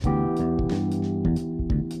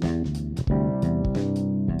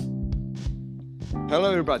Hello,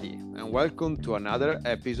 everybody, and welcome to another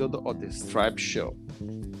episode of the Stripe Show.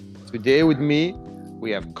 Today, with me,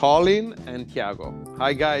 we have Colin and Thiago.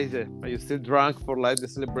 Hi, guys. Are you still drunk for the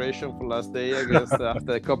celebration for last day against after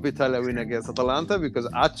the Coppa Italia win against Atalanta? Because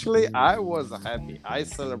actually, I was happy. I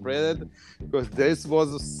celebrated because this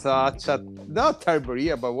was such a not terrible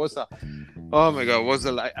year, but was a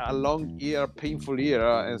a long year, painful year,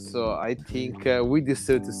 and so I think we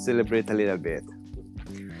deserve to celebrate a little bit.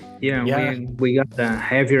 Yeah, we got the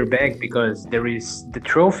heavier bag because there is the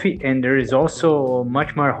trophy and there is also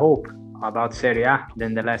much more hope about Serie A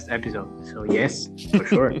than the last episode. So yes, for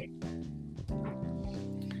sure.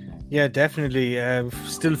 Yeah, definitely.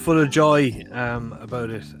 Still full of joy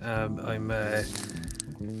about it. I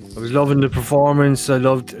was loving the performance. I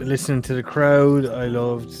loved listening to the crowd. I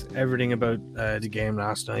loved everything about the game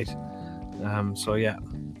last night. So yeah,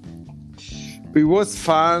 it was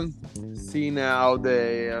fun seeing how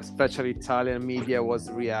the especially Italian media was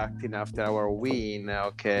reacting after our win.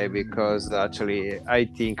 Okay, because actually I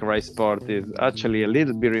think Rai Sport is actually a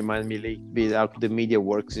little bit remind me a little bit how the media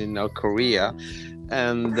works in North Korea,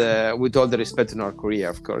 and with all the respect to North Korea,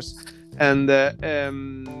 of course, and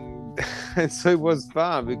so it was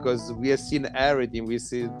fun because we have seen everything. We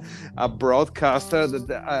see a broadcaster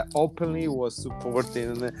that openly was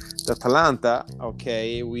supporting the Atalanta.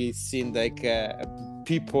 Okay, we seen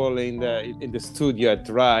people in the studio at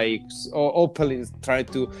Rai openly try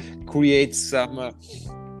to create some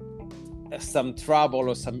trouble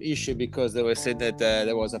or some issue because they were saying that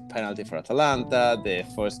there was a penalty for Atalanta. The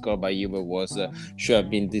first goal by Juve should have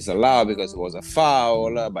been disallowed because it was a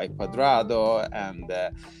foul by Cuadrado, and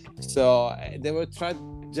so they were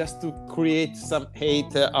trying just to create some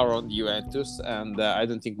hate around Juventus, and I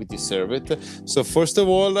don't think we deserve it. So first of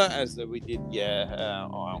all, as we did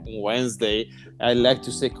on Wednesday, I'd like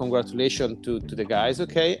to say congratulations to the guys,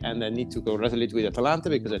 okay? And I need to congratulate with Atalanta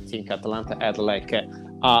because I think Atalanta had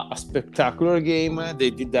a spectacular game. They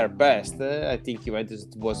did their best. I think Juventus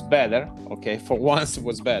was better, okay? For once it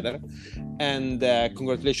was better. And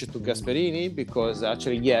congratulations to Gasperini because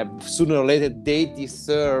actually, sooner or later they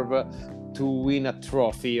deserve to win a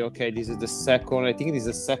trophy. Okay, this is the second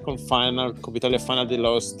final Coppa Italia final they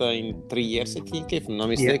lost in 3 years, I think, if I'm not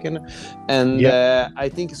mistaken. And I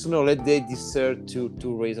think sooner or later they deserve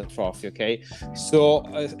to raise a trophy. Okay, so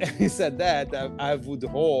having said that, I would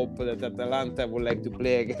hope that Atalanta would like to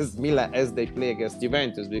play against Milan as they play against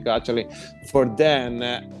Juventus, because actually for them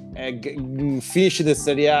finishing the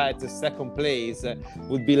Serie A at the second place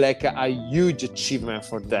would be like a huge achievement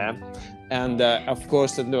for them. And of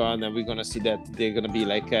course, we're gonna see that they're gonna be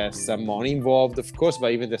some money involved, of course.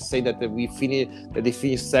 But even to say that they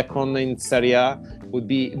finish second in Serie A would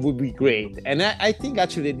be great. And I think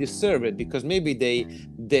actually they deserve it because maybe they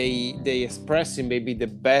expressing maybe the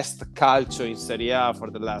best culture in Serie A for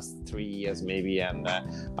the last 3 years, maybe. And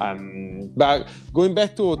but going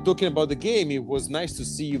back to talking about the game, it was nice to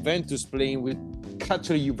see Juventus playing with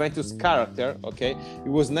actually Juventus character. Okay, it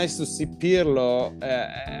was nice to see Pirlo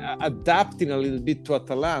adapting a little bit to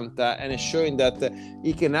Atalanta and showing that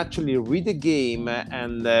he can actually read the game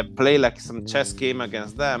and play like some chess game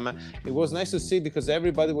against them. It was nice to see because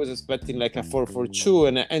everybody was expecting like a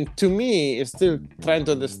 4-4-2, and to me it's still trying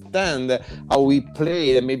to understand how we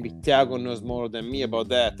play, and maybe Thiago knows more than me about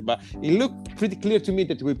that, but it looked pretty clear to me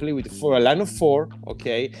that we play with a line of 4,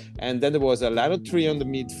 okay, and then there was a line of 3 on the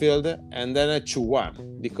midfield, and then a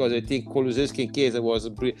 2-1, because I think Kulusevski and Chiesa was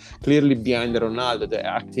clearly behind Ronaldo,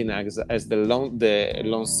 acting as the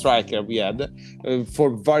lone striker we had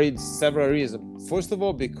for several reasons. First of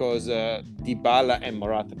all, because Dybala and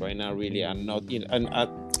Morata right now really are not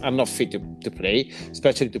fit to play,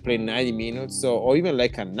 especially to play 90 minutes, or even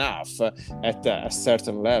enough at a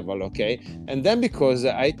certain level, okay? And then because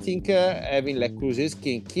I think having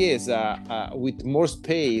Kulusevski and Chiesa with more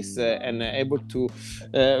space and able to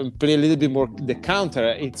play a little bit more the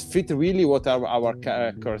counter, it's fit really what are our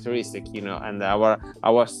characteristic, and our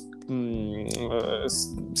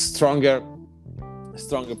stronger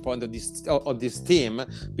point of this team,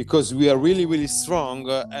 because we are really, really strong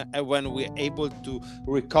when we're able to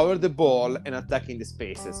recover the ball and attack in the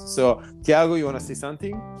spaces. So Thiago, you want to say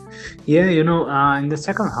something? Yeah, in the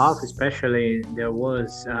second half especially, there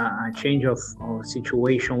was a change of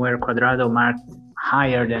situation where Cuadrado marked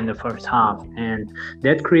higher than the first half, and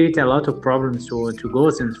that created a lot of problems to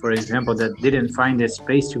Gosens, for example, that didn't find the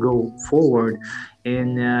space to go forward.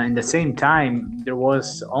 In the same time, there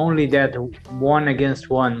was only that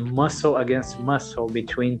 1-against-1, muscle against muscle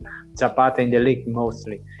between Zapata and De Ligt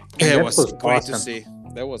mostly. Yeah, it was great to see.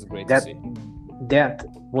 That was great to see. that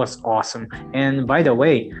was awesome. And by the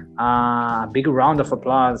way, a big round of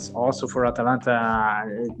applause also for Atalanta,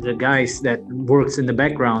 the guys that works in the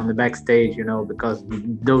background, the backstage, because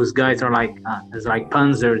those guys are like it's like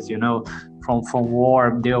panzers, from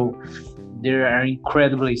war. They are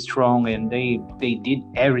incredibly strong, and they did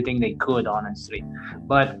everything they could, honestly.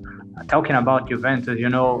 But talking about Juventus,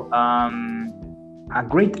 a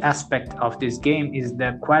great aspect of this game is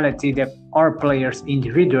the quality that our players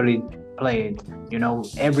individually played.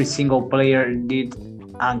 Every single player did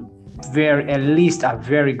at least a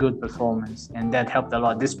very good performance, and that helped a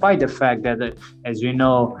lot. Despite the fact that, as we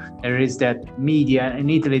know, there is that media in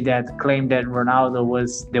Italy that claimed that Ronaldo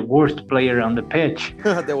was the worst player on the pitch.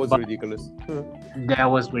 That was ridiculous. That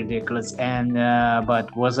was ridiculous, and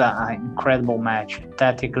but was an incredible match.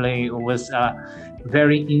 Tactically, it was a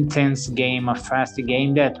very intense game, a fast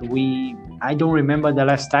game that I don't remember the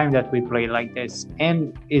last time that we played like this,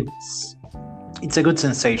 and it's a good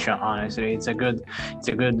sensation, honestly. It's a good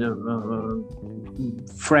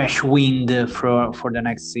fresh wind for the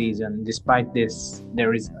next season. Despite this,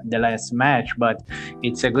 there is the last match, but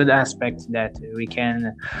it's a good aspect that we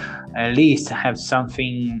can at least have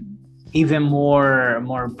something even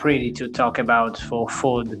more pretty to talk about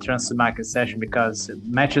for the transfer market session, because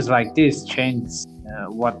matches like this change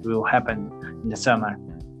what will happen in the summer.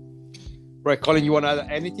 Right, Colin, you want to add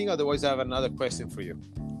anything? Otherwise, I have another question for you.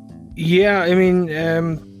 Yeah, I mean,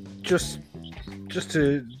 just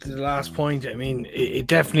to the last point, I mean, it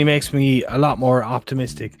definitely makes me a lot more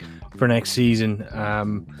optimistic for next season.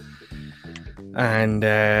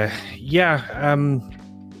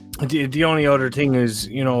 The only other thing is,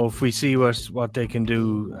 if we see what they can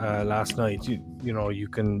do last night, you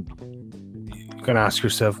can ask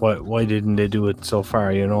yourself why didn't they do it so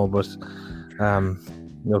far, but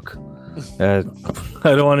look, I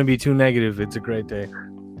don't want to be too negative. It's a great day.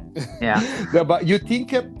 Yeah. But you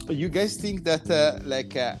guys think that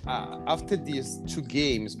after these two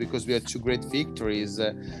games, because we had two great victories,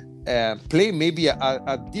 play maybe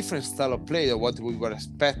a different style of play than what we were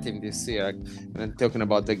expecting this year? And I'm talking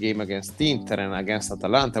about the game against Inter and against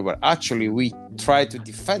Atalanta, where actually we try to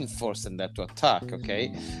defend first and then to attack,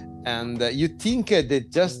 okay? And you think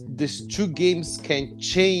that just these two games can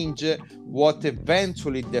change what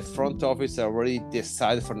eventually the front office already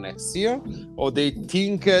decided for next year, or they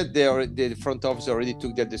think the front office already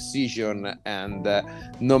took their decision, and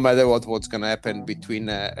no matter what's going to happen between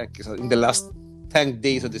in the last 10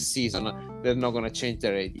 days of the season, they're not going to change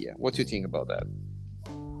their idea? What do you think about that?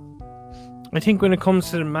 I think when it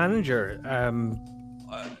comes to the manager,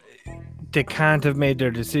 they can't have made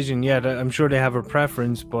their decision yet. I'm sure they have a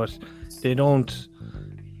preference, but they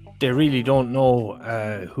really don't know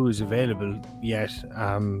who is available yet.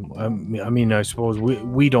 I mean, I suppose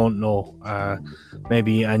we don't know.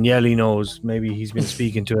 Maybe Agnelli knows. Maybe he's been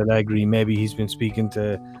speaking to Allegri. Maybe he's been speaking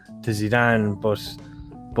to Zidane.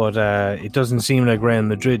 But it doesn't seem like Real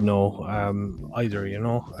Madrid know either.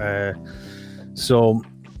 So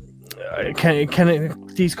can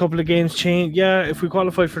these couple of games change? Yeah, if we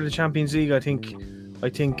qualify for the Champions League, I think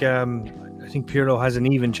Pirlo has an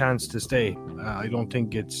even chance to stay. I don't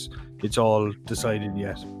think it's all decided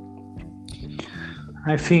yet.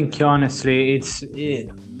 I think honestly,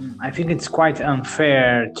 I think it's quite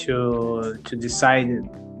unfair to decide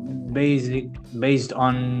based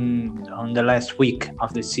on the last week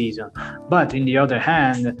of the season. But in the other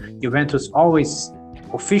hand, Juventus always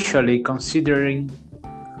officially considering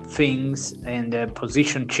things and the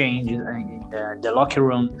position changes in the locker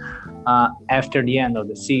room after the end of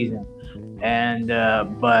the season. And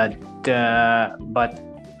but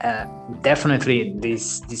definitely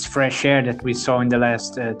this fresh air that we saw in the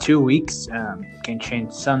last 2 weeks can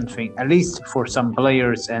change something, at least for some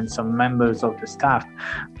players and some members of the staff.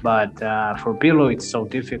 But for Pirlo, it's so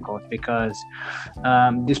difficult because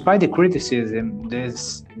despite the criticism,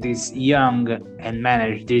 this young and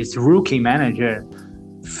this rookie manager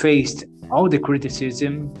faced all the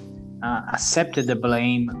criticism, accepted the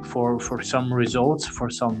blame for some results, for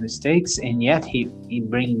some mistakes, and yet he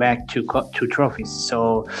bring back two trophies.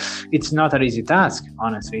 So it's not an easy task,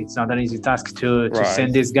 honestly. It's not an easy task to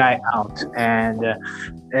send this guy out. And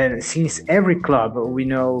since every club we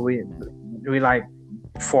know we like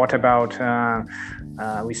thought about,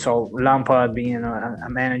 we saw Lampard being a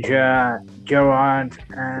manager, Gerrard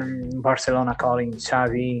and Barcelona calling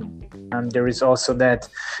Xavi. There is also that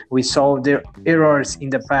we saw the errors in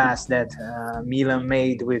the past that Milan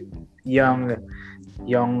made with young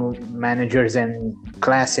managers and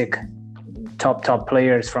classic top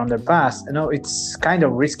players from the past. It's kind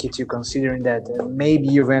of risky to considering that maybe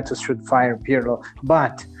Juventus should fire Pirlo,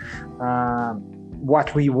 but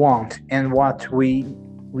what we want and what we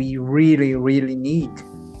really really need.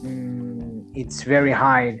 It's very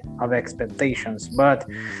high of expectations, but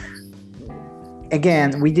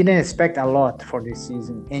again, we didn't expect a lot for this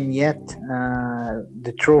season, and yet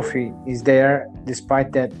the trophy is there.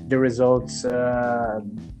 Despite that, the results,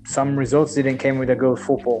 some results didn't come with a good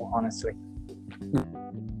football, honestly.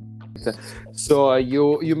 So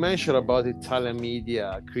you mentioned about Italian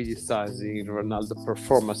media criticizing Ronaldo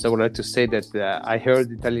performance. I would like to say that I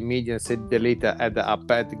heard Italian media said De Ligt had a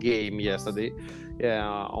bad game yesterday,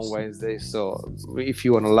 on Wednesday. So if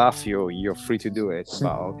you want to laugh, you're free to do it.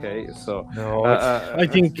 But okay, so no, I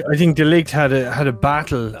think De Ligt had a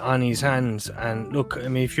battle on his hands. And look, I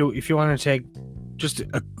mean, if you want to take just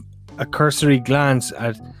a cursory glance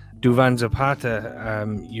at Duvan Zapata,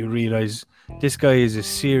 you realize this guy is a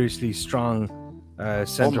seriously strong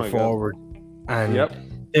centre forward, and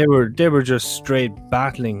they were just straight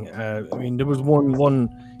battling. I mean, there was one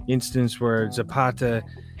instance where Zapata,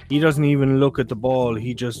 he doesn't even look at the ball;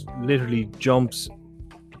 he just literally jumps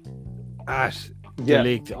at De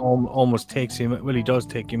Ligt, almost takes him. Well, he does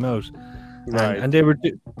take him out, right? And they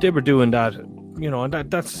were doing that, and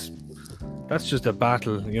that's just a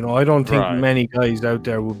battle. I don't think many guys out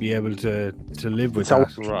there will be able to live with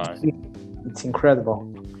that. Right. It's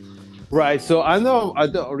incredible. Right, so I know I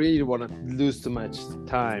don't really want to lose too much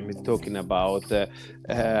time in talking about the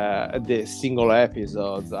single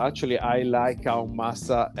episodes. Actually, I like how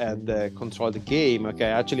Massa had controlled the game. Okay,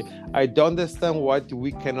 actually, I don't understand why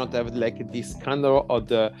we cannot have like this kind of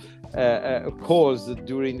the calls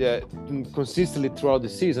during consistently throughout the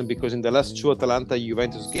season, because in the last two Atalanta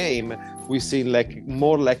Juventus game we've seen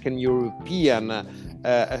more like an European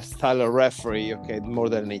style of referee, okay, more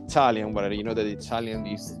than an Italian, where that Italian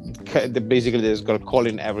is basically there's got a call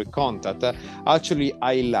in every contact. Actually,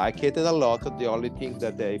 I like it a lot. The only thing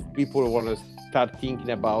that people want to start thinking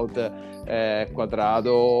about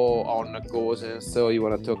Cuadrado on goals, and so you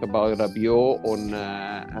want to talk about Rabiot on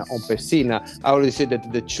Pessina. I already said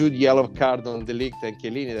that the two yellow card on De Ligt and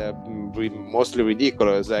Chiellini are mostly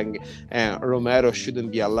ridiculous, and Romero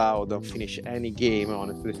shouldn't be allowed to finish any game,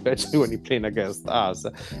 honestly, especially when he's playing against us.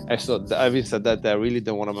 And so having said that, I really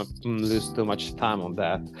don't want to lose too much time on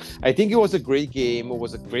that. I think it was a great game. It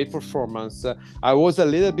was a great performance. I was a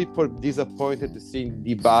little bit disappointed to see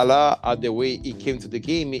Dybala at the way he came to the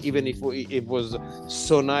game, even if it was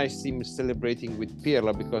so nice him celebrating with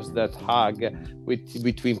Pirlo, because that hug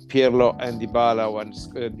between Pirlo and Dybala when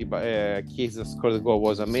Chiesa scored the goal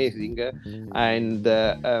was amazing. And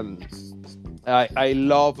I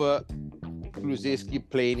love Kulusevski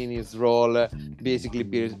playing in his role, basically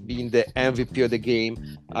being the MVP of the game.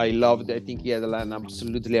 I loved it. I think he had an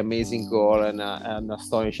absolutely amazing goal and an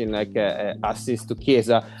astonishing assist to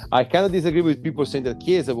Chiesa. I kind of disagree with people saying that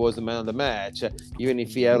Chiesa was the man of the match, even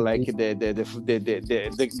if he had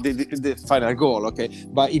the final goal. Okay,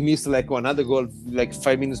 but he missed another goal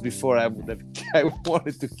 5 minutes before. I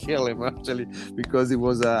wanted to kill him actually, because it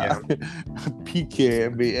was a PK,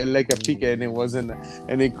 and it wasn't,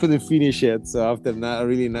 and he couldn't finish it. So after a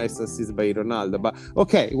really nice assist by Ronaldo, but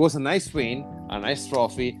okay, it was a nice win, a nice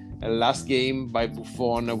trophy. Last game by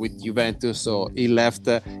Buffon with Juventus, so he left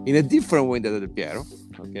in a different way than Del Piero.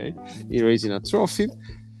 Okay, he raising a trophy,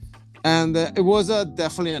 and it was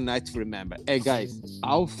definitely a night to remember. Hey guys,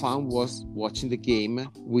 how fun was watching the game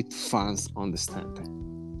with fans on the stand?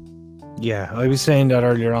 Yeah, I was saying that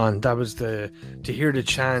earlier on. That was to hear the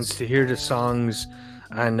chants, to hear the songs,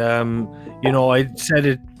 and I said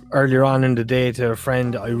it earlier on in the day to a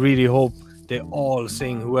friend. I really hope they all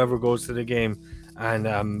sing, whoever goes to the game, and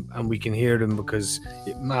we can hear them, because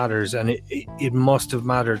it matters, and it must have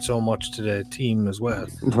mattered so much to the team as well.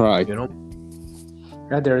 Right.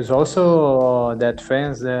 Yeah, there's also that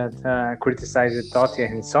fans that criticized Totti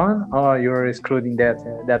and his son. Or you're excluding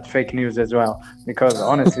that fake news as well? Because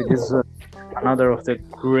honestly, this is another of the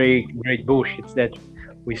great bullshits that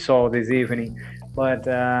we saw this evening. But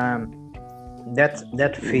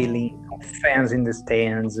that feeling of fans in the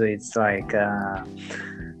stands, it's like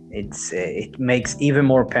it makes even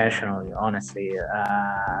more passionate, honestly.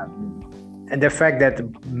 And the fact that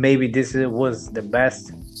maybe this was the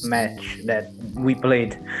best match that we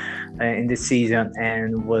played in this season,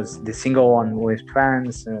 and was the single one with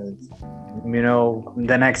fans,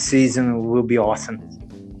 the next season will be awesome.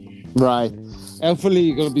 Right. Hopefully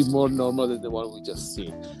it's going to be more normal than the one we just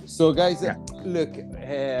seen. So guys, look,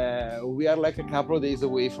 we are a couple of days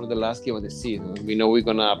away from the last game of the season. We know we're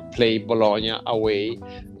going to play Bologna away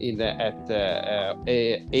at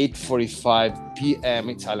 8:45 p.m.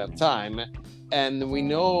 Italian time. and we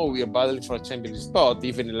know we are battling for a Champions spot.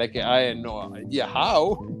 Even like I have no idea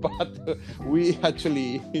how, but we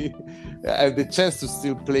actually have the chance to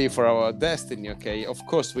still play for our destiny. Okay, of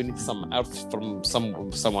course we need some help from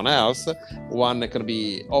someone else. One can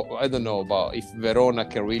be, I don't know about if Verona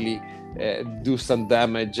can really do some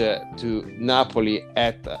damage to Napoli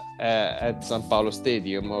at San Paolo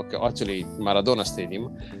Stadium, or actually Maradona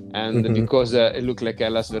Stadium, and because it looked like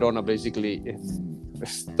Hellas Verona basically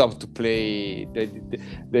stopped to play.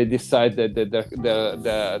 They decided that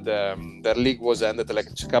their league was ended like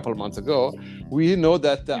a couple of months ago. We know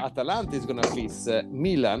that Atalanta is going to face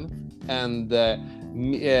Milan, and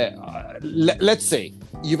let's say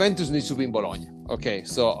Juventus needs to win Bologna. Okay,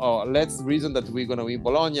 so let's reason that we're going to win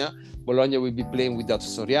Bologna. Bologna will be playing without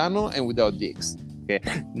Soriano and without Diggs. Okay,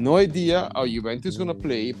 no idea how Juventus is going to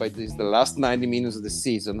play, but this is the last 90 minutes of the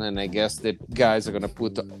season, and I guess the guys are going to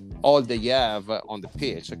put all they have on the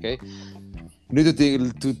pitch. Okay, we need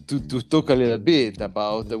to talk a little bit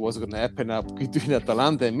about what's going to happen up between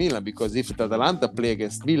Atalanta and Milan, because if Atalanta play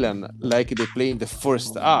against Milan like they play in the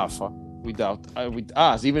first half with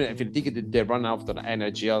us, even if you think they run out of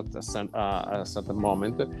energy at a certain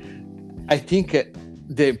moment, I think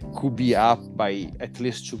they could be up by at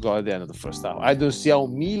least 2 goals at the end of the first half. I don't see how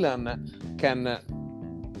Milan can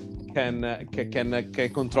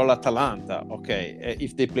control Atalanta. Okay,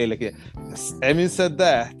 if they play like that. Having said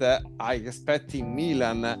that, I expect in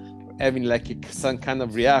Milan having like some kind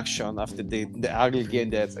of reaction after the ugly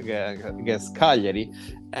game against Cagliari,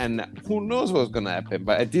 and who knows what's gonna happen.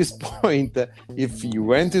 But at this point, if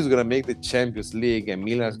Juventus is gonna make the Champions League and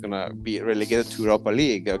Milan is gonna be relegated to Europa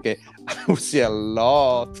League, okay, I will see a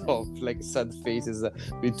lot of like sad faces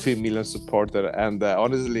between Milan supporter, and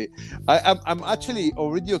honestly, I'm actually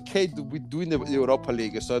already okay with doing the Europa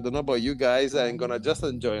League. So I don't know about you guys. I'm gonna just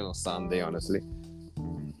enjoy it on Sunday, honestly.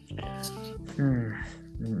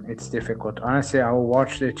 It's difficult. Honestly, I will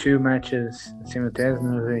watch the 2 matches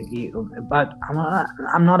simultaneously, but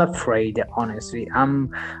I'm not afraid. Honestly,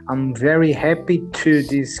 I'm very happy to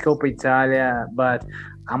this Coppa Italia, but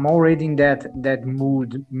I'm already in that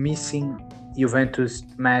mood, missing Juventus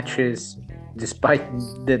matches, despite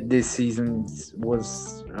that this season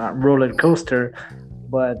was a roller coaster.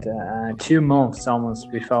 But 2 months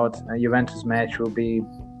almost without a Juventus match will be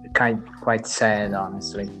quite sad,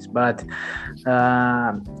 honestly. But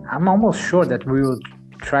I'm almost sure that we will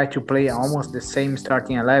try to play almost the same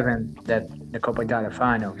starting 11 that the Coppa Italia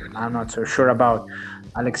final. I'm not so sure about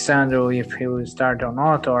Alexandro, if he will start or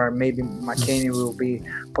not, or maybe McKennie will be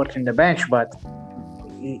put in the bench, but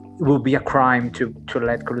it will be a crime to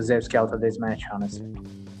let Kulusevski out of this match, honestly.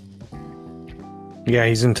 Yeah,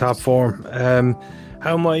 he's in top form.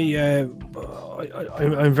 How am I?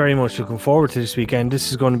 I'm very much looking forward to this weekend. This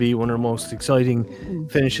is going to be one of the most exciting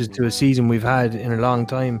finishes to a season we've had in a long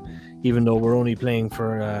time, even though we're only playing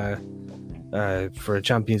for a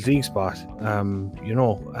Champions League spot. I'm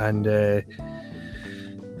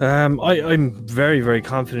very, very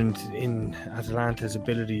confident in Atalanta's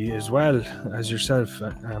ability as well as yourself,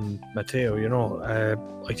 Matteo.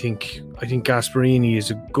 I think Gasperini is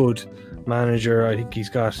a good manager. I think he's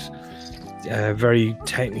got very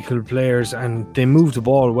technical players, and they move the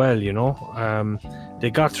ball well. They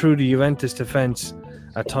got through the Juventus defense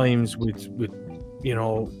at times with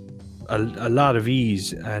a lot of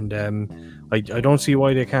ease, and I don't see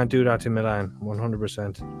why they can't do that to Milan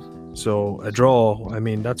 100%. So a draw, I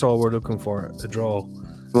mean, that's all we're looking for, a draw,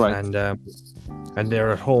 right? And they're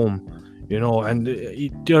at home, and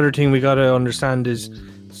the other thing we got to understand is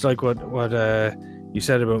it's like what you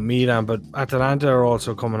said about Milan, but Atalanta are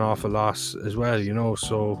also coming off a loss as well,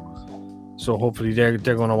 so hopefully they're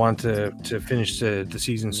going to want to finish the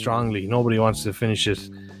season strongly. Nobody wants to finish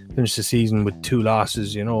the season with 2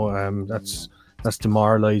 losses. That's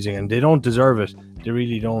demoralizing, and they don't deserve it. They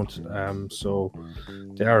really don't. So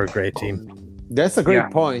they are a great team. That's a great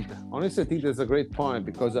point. Honestly, I think that's a great point,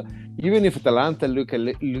 because even if Atalanta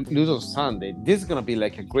lose on Sunday, this is going to be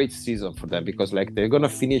like a great season for them, because like they're going to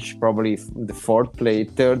finish probably the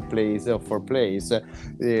 3rd place or 4th place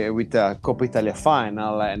with a Coppa Italia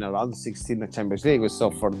final and around 16 Champions League. So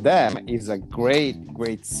for them, it's a great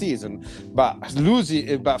season. But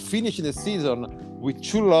finishing the season with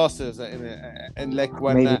 2 losses and like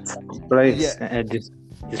when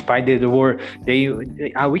despite they were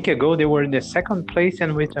a week ago they were in the 2nd place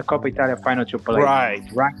and with a Coppa Italia final to play. Right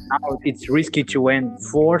now it's risky to end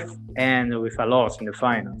 4th end with a loss in the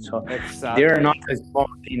final. So Exactly. they're not a small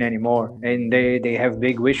team anymore, and they have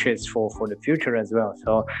big wishes for the future as well.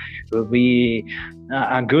 So it will be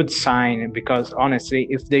a good sign, because honestly,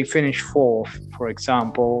 if they finish fourth, for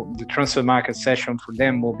example, the transfer market session for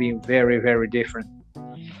them will be very, very different.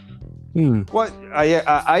 Well,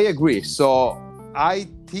 I agree. So I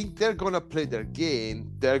think they're gonna play their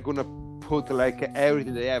game. They're gonna put like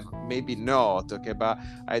everything they have. Maybe not, okay, but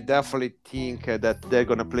I definitely think that they're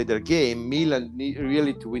gonna play their game. Milan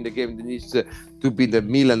really to win the game. They needs to be the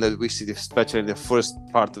Milan that we see, especially in the first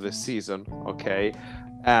part of the season. Okay,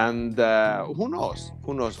 and who knows?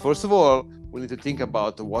 Who knows? First of all, we need to think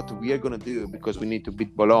about what we are going to do, because we need to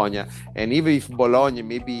beat Bologna. And even if Bologna,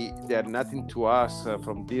 maybe they're nothing to us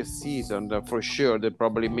from this season, for sure, they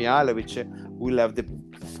probably Mihajlovic will have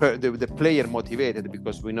the player motivated,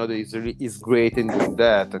 because we know that he's great in doing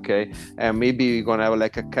that, okay? And maybe we're going to have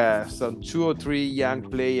like some 2 or 3 young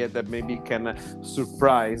players that maybe can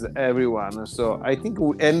surprise everyone. So I think,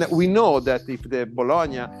 we know that if the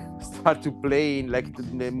Bologna start to play like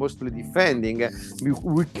mostly defending,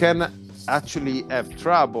 we can actually have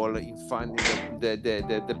trouble in finding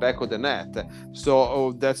the back of the net.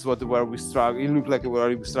 So that's where we struggle. It looked like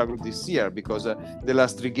where we struggled this year, because the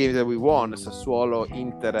last 3 games that we won, Sassuolo,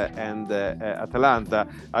 Inter, and Atalanta,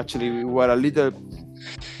 actually we were a little.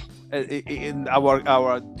 In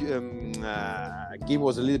our game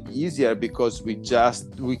was a little bit easier, because we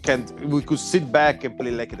could sit back and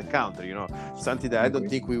play like the counter, something that I don't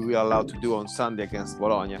think we were allowed to do on Sunday against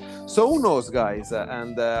Bologna. So who knows, guys?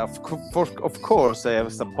 And of course I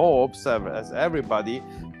have some hopes, as everybody.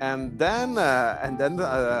 And then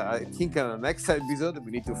I think in the next episode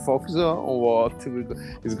we need to focus on what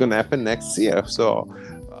is going to happen next year. So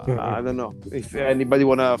I don't know if anybody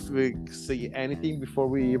want to say anything before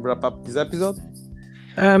we wrap up this episode.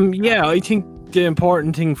 I think the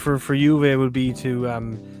important thing for Juve will be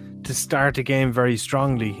to start the game very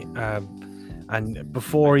strongly, and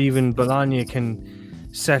before even Bologna can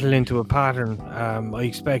settle into a pattern. I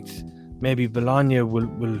expect maybe Bologna will,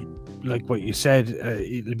 like what you said,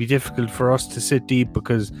 it'll be difficult for us to sit deep,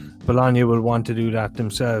 because Bologna will want to do that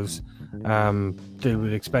themselves. They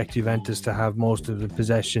would expect Juventus to have most of the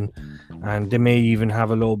possession, and they may even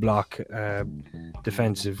have a low block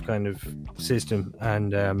defensive kind of system,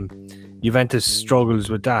 and Juventus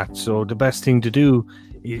struggles with that. So the best thing to do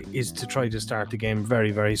is to try to start the game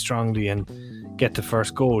very, very strongly and get the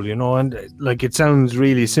first goal, and like, it sounds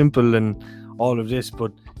really simple and all of this,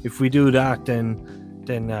 but if we do that, then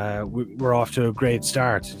we're off to a great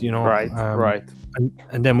start, right,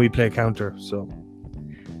 and then we play counter. So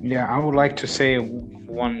yeah, I would like to say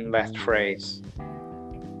one last phrase.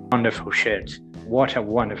 Wonderful shit. What a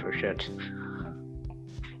wonderful shit.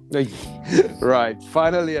 Right,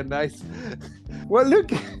 finally a nice. Well,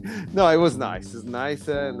 look, no, it was nice. It's nice,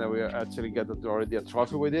 and we actually got already a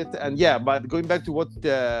trophy with it. And yeah, but going back to what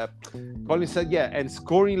Colin said, and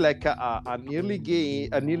scoring like an early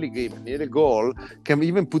goal can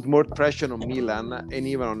even put more pressure on Milan and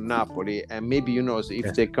even on Napoli. And maybe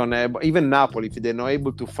if they can, even Napoli, if they're not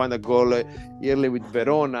able to find a goal early with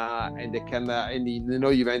Verona, and they can,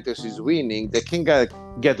 Juventus is winning, they can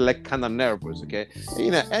get like kind of nervous, okay?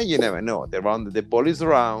 And you never know. The ball is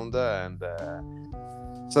around, and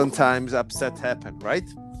sometimes upset happen, right?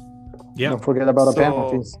 Yeah. Don't forget about the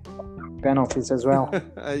penalties as well.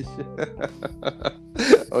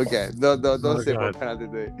 Okay, don't say about penalty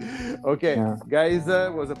day. Okay, guys,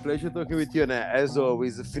 it was a pleasure talking with you, and as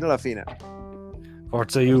always, fino alla fine.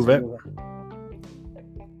 Forza Juve.